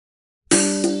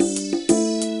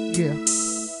Yeah,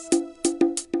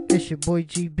 it's your boy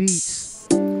G Beats.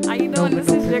 How you doing? This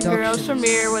is your girl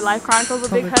Shamir with Life Chronicles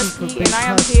of Big Husky, and I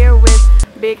am Husky. here with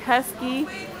Big Husky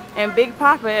and Big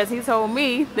Poppa. As he told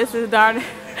me, this is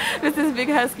this is Big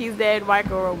Husky's dad,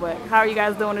 Michael Roebuck. How are you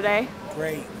guys doing today?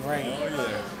 Great. Oh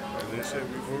yeah, as they said,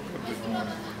 we woke up this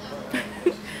morning.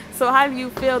 So how do you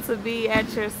feel to be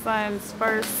at your son's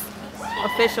first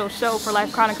official show for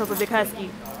Life Chronicles of Big Husky?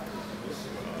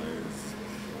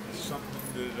 It's something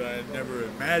that I had never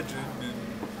imagined, and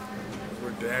for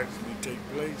it to actually take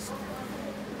place,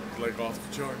 it's like off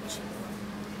the charts.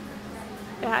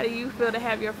 How do you feel to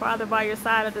have your father by your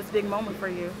side at this big moment for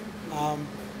you? Well,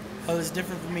 it's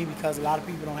different for me because a lot of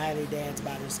people don't have their dads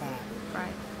by their side.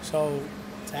 Right. So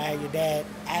to have your dad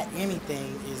at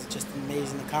anything is just an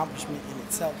amazing accomplishment in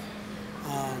itself.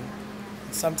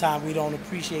 Sometimes we don't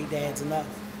appreciate dads enough.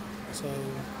 So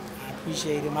I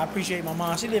appreciate him. I appreciate my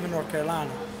mom. She lives in North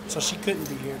Carolina, so she couldn't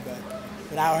be here. But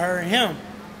without her and him,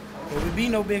 there would be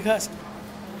no Big Husky.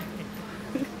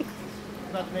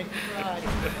 About to make you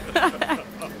cry.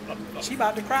 She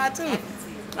about to cry too.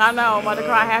 I know, I'm about to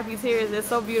cry happy tears. It's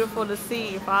so beautiful to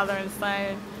see father and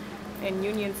son in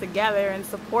union together and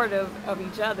supportive of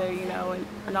each other, you know,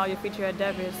 and all your future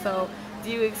endeavors. So do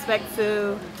you expect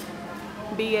to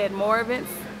be at more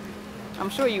events? I'm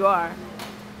sure you are.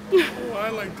 Oh, I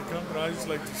like to come, but I just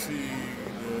like to see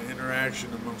the interaction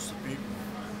amongst the people.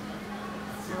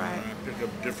 Right. I pick up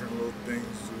different little things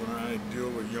when I deal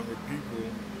with younger people,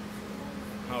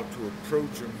 how to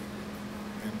approach them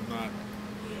and not,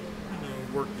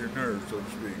 work their nerves, so to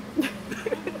speak.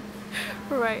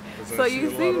 Right. 'Cause So I see you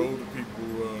a lot see of older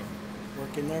people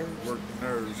Working nerves. work the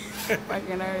nerves. like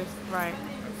your nerves, right.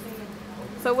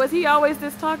 So was he always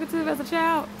this talkative as a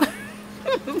child?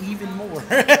 Even more.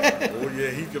 Oh yeah,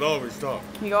 he could always talk.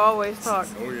 He always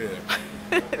talked. Oh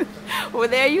yeah. Well,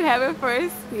 there you have it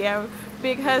first. We have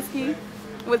Big Husky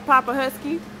with Poppa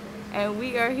Husky, and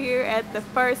we are here at the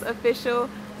first official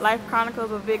Life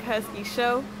Chronicles of Big Husky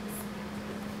show,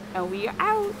 and we are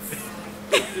out.